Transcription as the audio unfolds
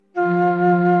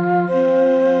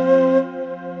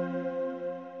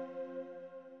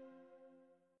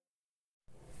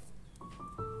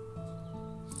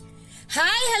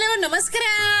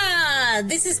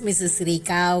This is Mrs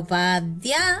ರೇಖಾ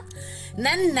ಉಪಾಧ್ಯ.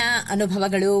 ನನ್ನ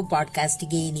ಅನುಭವಗಳು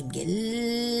ಪಾಡ್ಕಾಸ್ಟ್ಗೆ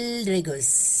ನಿಮ್ಗೆಲ್ಲರಿಗೂ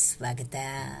ಸ್ವಾಗತ.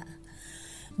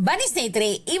 ಬನ್ನಿ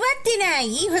ಸ್ನೇಹಿತರೆ, ಇವತ್ತಿನ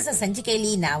ಈ ಹೊಸ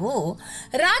ಸಂಚಿಕೆಯಲ್ಲಿ ನಾವು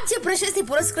ರಾಜ್ಯ ಪ್ರಶಸ್ತಿ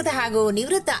ಪುರಸ್ಕೃತ ಹಾಗೂ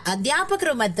ನಿವೃತ್ತ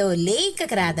ಅಧ್ಯಾಪಕರು ಮತ್ತು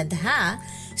ಲೇಖಕರಾದಂತಹ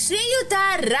ಶ್ರೀಯುತ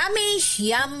ರಮೇಶ್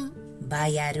ಎಂ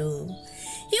ಬಾಯಾರು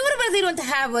ಇವರು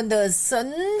ಬರೆದಿರುವಂತಹ ಒಂದು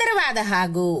ಸುಂದರವಾದ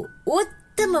ಹಾಗೂ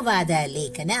ಉತ್ತಮವಾದ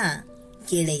ಲೇಖನ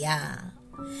ಗೆಳೆಯ.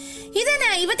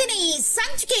 ಇದನ್ನ ಇವತ್ತಿನ ಈ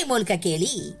ಸಂಚಿಕೆಯ ಮೂಲಕ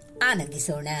ಕೇಳಿ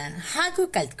ಆನಂದಿಸೋಣ ಹಾಗೂ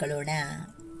ಕಲ್ತ್ಕೊಳ್ಳೋಣ.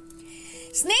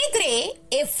 ಸ್ನೇಹಿತರೆ,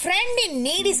 A friend in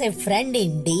need is A friend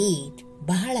in deed.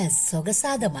 ಬಹಳ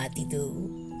ಸೊಗಸಾದ ಮಾತಿದು.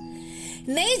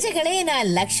 ನೈಜ ಗೆಳೆಯನ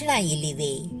ಲಕ್ಷಣ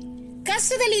ಇಲ್ಲಿದೆ.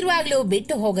 ಕಷ್ಟದಲ್ಲಿರುವಾಗಲೂ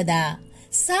ಬಿಟ್ಟು ಹೋಗದ,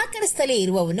 ಸಾಕಣಿಸ್ತಲೇ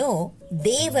ಇರುವವನು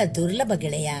ದೇವ ದುರ್ಲಭ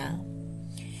ಗೆಳೆಯ.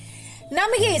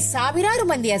 ನಮಗೆ ಸಾವಿರಾರು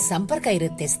ಮಂದಿಯ ಸಂಪರ್ಕ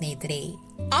ಇರುತ್ತೆ ಸ್ನೇಹಿತರೆ.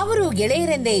 ಅವರು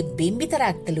ಗೆಳೆಯರೆಂದೇ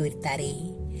ಬಿಂಬಿತರಾಗ್ತಲೂ ಇರ್ತಾರೆ.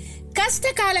 ಕಷ್ಟ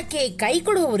ಕಾಲಕ್ಕೆ ಕೈ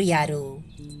ಕೊಡುವವರು ಯಾರು,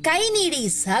 ಕೈ ನೀಡಿ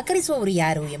ಸಹಕರಿಸುವವರು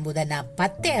ಯಾರು ಎಂಬುದನ್ನ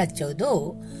ಪತ್ತೆ ಹಚ್ಚೋದು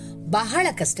ಬಹಳ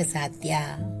ಕಷ್ಟ ಸಾಧ್ಯ.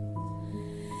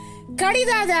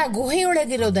 ಕಡಿದಾದ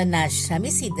ಗುಹೆಯೊಳಗಿರೋದನ್ನ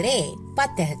ಶ್ರಮಿಸಿದ್ರೆ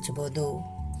ಪತ್ತೆ ಹಚ್ಚಬಹುದು.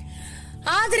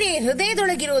 ಆದರೆ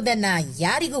ಹೃದಯದೊಳಗಿರೋದನ್ನ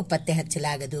ಯಾರಿಗೂ ಪತ್ತೆ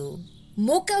ಹಚ್ಚಲಾಗದು.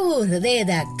 ಮುಖವು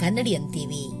ಹೃದಯದ ಕನ್ನಡಿ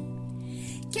ಅಂತೀವಿ.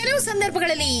 ಕೆಲವು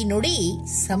ಸಂದರ್ಭಗಳಲ್ಲಿ ಈ ನುಡಿ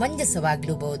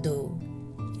ಸಮಂಜಸವಾಗ್ಲೂಬಹುದು.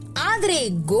 ಆದರೆ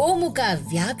ಗೋಮುಖ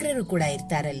ವ್ಯಾಘ್ರರು ಕೂಡ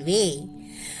ಇರ್ತಾರಲ್ವೇ,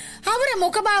 ಅವರ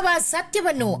ಮುಖಭಾವ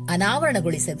ಸತ್ಯವನ್ನು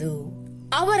ಅನಾವರಣಗೊಳಿಸದು.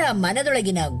 ಅವರ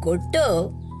ಮನದೊಳಗಿನ ಗೊಟ್ಟು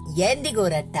ಎಂದಿಗೂ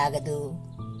ರಟ್ಟಾಗದು.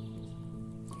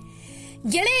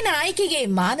 ಗೆಳೆಯನ ಆಯ್ಕೆಗೆ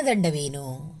ಮಾನದಂಡವೇನು?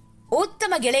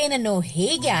 ಉತ್ತಮ ಗೆಳೆಯನನ್ನು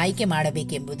ಹೇಗೆ ಆಯ್ಕೆ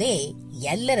ಮಾಡಬೇಕೆಂಬುದೇ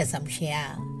ಎಲ್ಲರ ಸಂಶಯ.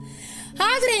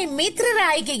 ಆದರೆ ಮಿತ್ರರ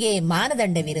ಆಯ್ಕೆಗೆ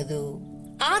ಮಾನದಂಡವಿರದು.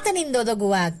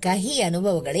 ಆತನಿಂದೊದಗುವ ಕಹಿ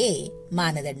ಅನುಭವಗಳೇ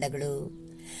ಮಾನದಂಡಗಳು.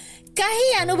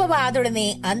 ಕಹಿ ಅನುಭವ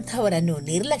ಆದೊಡನೆ ಅಂಥವರನ್ನು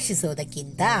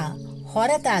ನಿರ್ಲಕ್ಷಿಸೋದಕ್ಕಿಂತ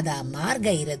ಹೊರತಾದ ಮಾರ್ಗ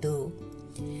ಇರದು.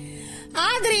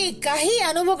 ಆದರೆ ಕಹಿ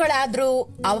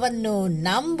ಅನುಭವಗಳಾದ್ರೂ ಅವನ್ನು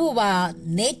ನಂಬುವ,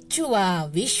 ನೆಚ್ಚುವ,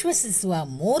 ವಿಶ್ವಸಿಸುವ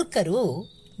ಮೂರ್ಖರು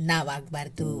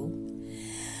ನಾವಾಗಬಾರದು.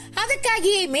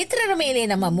 ಅದಕ್ಕಾಗಿ ಮಿತ್ರರ ಮೇಲೆ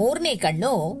ನಮ್ಮ ಮೂರನೇ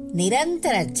ಕಣ್ಣು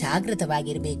ನಿರಂತರ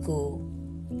ಜಾಗೃತವಾಗಿರಬೇಕು.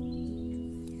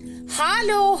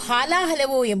 ಹಾಲು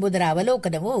ಹಾಲಾಹಲವು ಎಂಬುದರ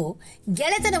ಅವಲೋಕನವು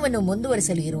ಗೆಳೆತನವನ್ನು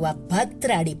ಮುಂದುವರಿಸಲು ಇರುವ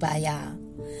ಭದ್ರ ಅಡಿಪಾಯ.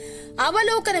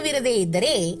 ಅವಲೋಕನವಿರದೇ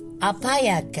ಇದ್ದರೆ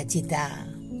ಅಪಾಯ ಖಚಿತ.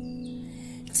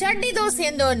 ಚಡ್ಡಿ ದೋಸೆ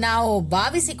ಎಂದು ನಾವು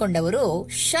ಭಾವಿಸಿಕೊಂಡವರು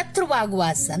ಶತ್ರುವಾಗುವ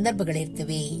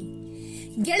ಸಂದರ್ಭಗಳಿರ್ತವೆ.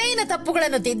 ಗೆಳೆಯನ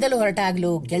ತಪ್ಪುಗಳನ್ನು ತಿದ್ದಲು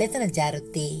ಹೊರಟಾಗಲೂ ಗೆಳೆತನ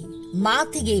ಜಾರುತ್ತೆ.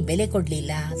 ಮಾತಿಗೆ ಬೆಲೆ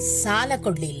ಕೊಡ್ಲಿಲ್ಲ, ಸಾಲ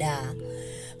ಕೊಡ್ಲಿಲ್ಲ,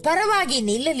 ಪರವಾಗಿ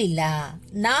ನಿಲ್ಲಲಿಲ್ಲ,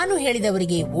 ನಾನು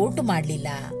ಹೇಳಿದವರಿಗೆ ವೋಟು ಮಾಡಲಿಲ್ಲ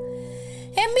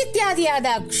ಎಂಬಿತ್ಯಾದಿಯಾದ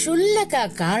ಕ್ಷುಲ್ಲಕ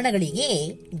ಕಾರಣಗಳಿಗೆ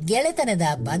ಗೆಳೆತನದ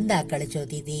ಬಂಧ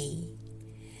ಕಳಚೋದಿದೆ.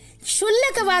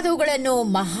 ಕ್ಷುಲ್ಲಕವಾದವುಗಳನ್ನು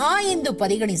ಮಹಾ ಎಂದು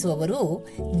ಪರಿಗಣಿಸುವವರು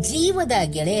ಜೀವದ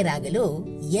ಗೆಳೆಯರಾಗಲು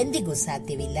ಎಂದಿಗೂ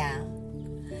ಸಾಧ್ಯವಿಲ್ಲ.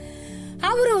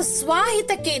 ಅವರು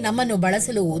ಸ್ವಾಹಿತಕ್ಕೆ ನಮ್ಮನ್ನು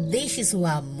ಬಳಸಲು ಉದ್ದೇಶಿಸುವ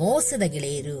ಮೋಸದ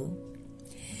ಗೆಳೆಯರು.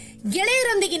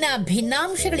 ಗೆಳೆಯರೊಂದಿಗಿನ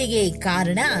ಭಿನ್ನಾಂಶಗಳಿಗೆ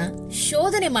ಕಾರಣ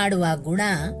ಶೋಧನೆ ಮಾಡುವ ಗುಣ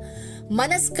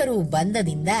ಮನಸ್ಕರು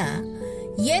ಬಂಧದಿಂದ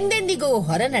ಎಂದೆಂದಿಗೂ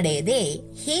ಹೊರನಡೆಯದೆ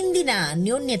ಹಿಂದಿನ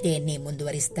ಅನ್ಯೋನ್ಯತೆಯನ್ನೇ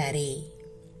ಮುಂದುವರಿಸುತ್ತಾರೆ.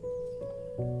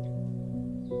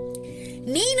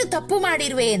 ನೀನು ತಪ್ಪು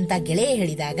ಮಾಡಿರುವೆ ಅಂತ ಗೆಳೆಯ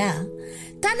ಹೇಳಿದಾಗ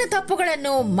ತನ್ನ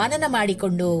ತಪ್ಪುಗಳನ್ನು ಮನನ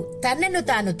ಮಾಡಿಕೊಂಡು ತನ್ನನ್ನು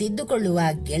ತಾನು ತಿದ್ದುಕೊಳ್ಳುವ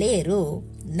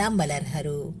ಗೆಳೆಯರು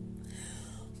ನಂಬಲರ್ಹರು.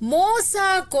 ಮೋಸ,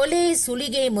 ಕೊಲೆ,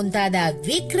 ಸುಲಿಗೆ ಮುಂತಾದ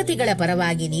ವಿಕೃತಿಗಳ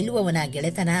ಪರವಾಗಿ ನಿಲ್ಲುವವನ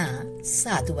ಗೆಳೆತನ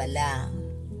ಸಾಧುವಲ್ಲ.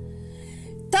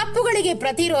 ತಪ್ಪುಗಳಿಗೆ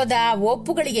ಪ್ರತಿರೋಧ,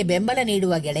 ಒಪ್ಪುಗಳಿಗೆ ಬೆಂಬಲ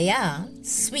ನೀಡುವ ಗೆಳೆಯ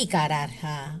ಸ್ವೀಕಾರಾರ್ಹ.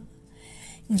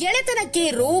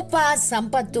 ಗೆಳೆತನಕ್ಕೆ ರೂಪ,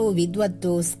 ಸಂಪತ್ತು,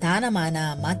 ವಿದ್ವತ್ತು, ಸ್ಥಾನಮಾನ,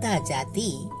 ಮತ,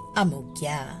 ಜಾತಿ ಅಮುಖ್ಯ.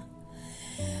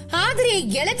 ಆದರೆ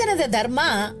ಗೆಳೆತನದ ಧರ್ಮ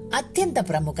ಅತ್ಯಂತ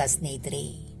ಪ್ರಮುಖ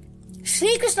ಸ್ನೇಹಿತರೆ.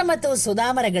 ಶ್ರೀಕೃಷ್ಣ ಮತ್ತು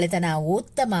ಸುಧಾಮರ ಗೆಳೆತನ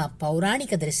ಉತ್ತಮ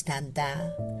ಪೌರಾಣಿಕ ದೃಷ್ಟಾಂತ.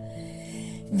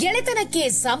 ಗೆಳೆತನಕ್ಕೆ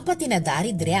ಸಂಪತ್ತಿನ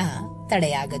ದಾರಿದ್ರ್ಯ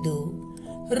ತಡೆಯಾಗದು.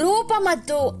 ರೂಪ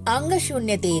ಮತ್ತು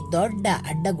ಅಂಗಶೂನ್ಯತೆ ದೊಡ್ಡ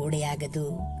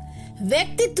ಅಡ್ಡಗೋಡೆಯಾಗದು.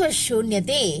 ವ್ಯಕ್ತಿತ್ವ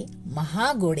ಶೂನ್ಯತೆ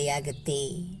ಮಹಾಗೋಡೆಯಾಗತ್ತೆ.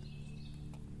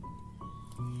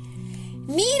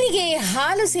 ನೀರಿಗೆ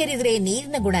ಹಾಲು ಸೇರಿದ್ರೆ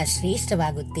ನೀರಿನ ಗುಣ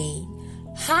ಶ್ರೇಷ್ಠವಾಗುತ್ತೆ.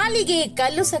 ಹಾಲಿಗೆ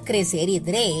ಕಲ್ಲು ಸಕ್ಕರೆ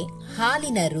ಸೇರಿದ್ರೆ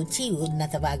ಹಾಲಿನ ರುಚಿ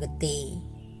ಉನ್ನತವಾಗುತ್ತೆ.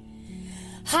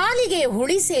 ಹಾಲಿಗೆ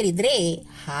ಹುಳಿ ಸೇರಿದ್ರೆ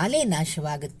ಹಾಲೇ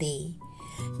ನಾಶವಾಗುತ್ತೆ.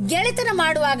 ಗೆಳೆತನ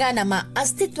ಮಾಡುವಾಗ ನಮ್ಮ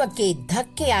ಅಸ್ತಿತ್ವಕ್ಕೆ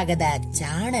ಧಕ್ಕೆಯಾಗದ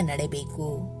ಜಾಣ ನಡೆಬೇಕು.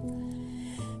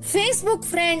 Facebook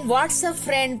friend, WhatsApp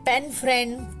friend, pen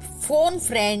friend, phone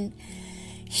friend,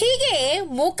 ಹೀಗೆ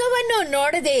ಮುಖವನ್ನು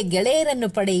ನೋಡದೆ ಗೆಳೆಯರನ್ನು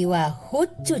ಪಡೆಯುವ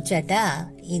ಹುಚ್ಚು ಚಟ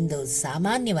ಇಂದು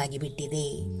ಸಾಮಾನ್ಯವಾಗಿ ಬಿಟ್ಟಿದೆ.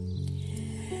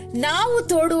 ನಾವು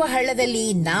ತೋಡುವ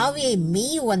ಹಳ್ಳದಲ್ಲಿ ನಾವೇ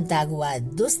ಮೀಯುವಂತಾಗುವ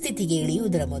ದುಸ್ಥಿತಿಗೆ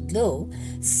ಇಳಿಯುವುದರ ಮೊದಲು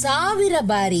 1000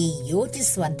 ಬಾರಿ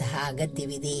ಯೋಚಿಸುವಂತಹ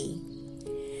ಅಗತ್ಯವಿದೆ.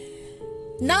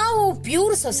 ನಾವು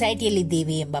ಪ್ಯೂರ್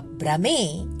ಸೊಸೈಟಿಯಲ್ಲಿದ್ದೇವೆ ಎಂಬ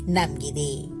ಭ್ರಮೆ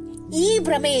ನಮಗಿದೆ. ಈ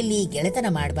ಭ್ರಮೆಯಲ್ಲಿ ಗೆಳೆತನ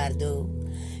ಮಾಡಬಾರದು.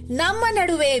 ನಮ್ಮ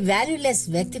ನಡುವೆ ವ್ಯಾಲ್ಯೂಲೆಸ್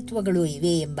ವ್ಯಕ್ತಿತ್ವಗಳು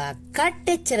ಇವೆ ಎಂಬ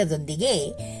ಕಟ್ಟೆಚ್ಚರದೊಂದಿಗೆ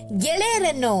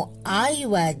ಗೆಳೆಯರನ್ನು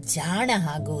ಆಯುವ ಜಾಣ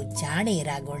ಹಾಗೂ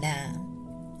ಜಾಣೆಯರಾಗೋಣ.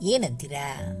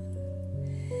 ಏನಂತೀರಾ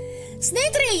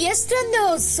ಸ್ನೇಹಿತರೆ?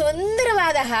 ಎಷ್ಟೊಂದು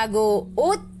ಸುಂದರವಾದ ಹಾಗೂ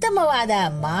ಉತ್ತಮವಾದ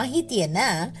ಮಾಹಿತಿಯನ್ನ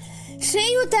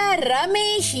ಶ್ರೀಯುತ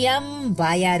ರಮೇಶ್ ಎಂ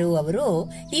ಬಾಯಾರು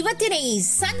ಅವರು ಇವತ್ತಿನ ಈ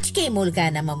ಸಂಚಿಕೆ ಮೂಲಕ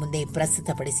ನಮ್ಮ ಮುಂದೆ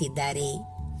ಪ್ರಸ್ತುತಪಡಿಸಿದ್ದಾರೆ.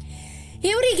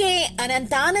 ಇವರಿಗೆ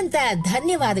ಅನಂತಾನಂತ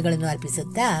ಧನ್ಯವಾದಗಳನ್ನು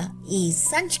ಅರ್ಪಿಸುತ್ತಾ ಈ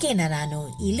ಸಂಚಿಕೆಯನ್ನು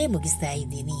ನಾನು ಇಲ್ಲೇ ಮುಗಿಸ್ತಾ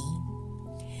ಇದ್ದೀನಿ.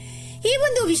 ಈ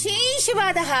ಒಂದು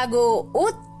ವಿಶೇಷವಾದ ಹಾಗೂ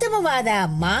ಉತ್ತಮವಾದ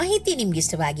ಮಾಹಿತಿ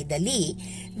ನಿಮ್ಗಿಷ್ಟವಾಗಿದ್ದಲ್ಲಿ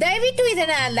ದಯವಿಟ್ಟು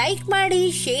ಇದನ್ನ ಲೈಕ್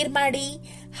ಮಾಡಿ, ಶೇರ್ ಮಾಡಿ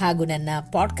ಹಾಗೂ ನನ್ನ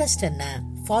ಪಾಡ್ಕಾಸ್ಟ್ ಅನ್ನ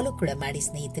ಫಾಲೋ ಕೂಡ ಮಾಡಿ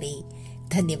ಸ್ನೇಹಿತರೆ.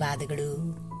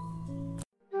 ಧನ್ಯವಾದಗಳು.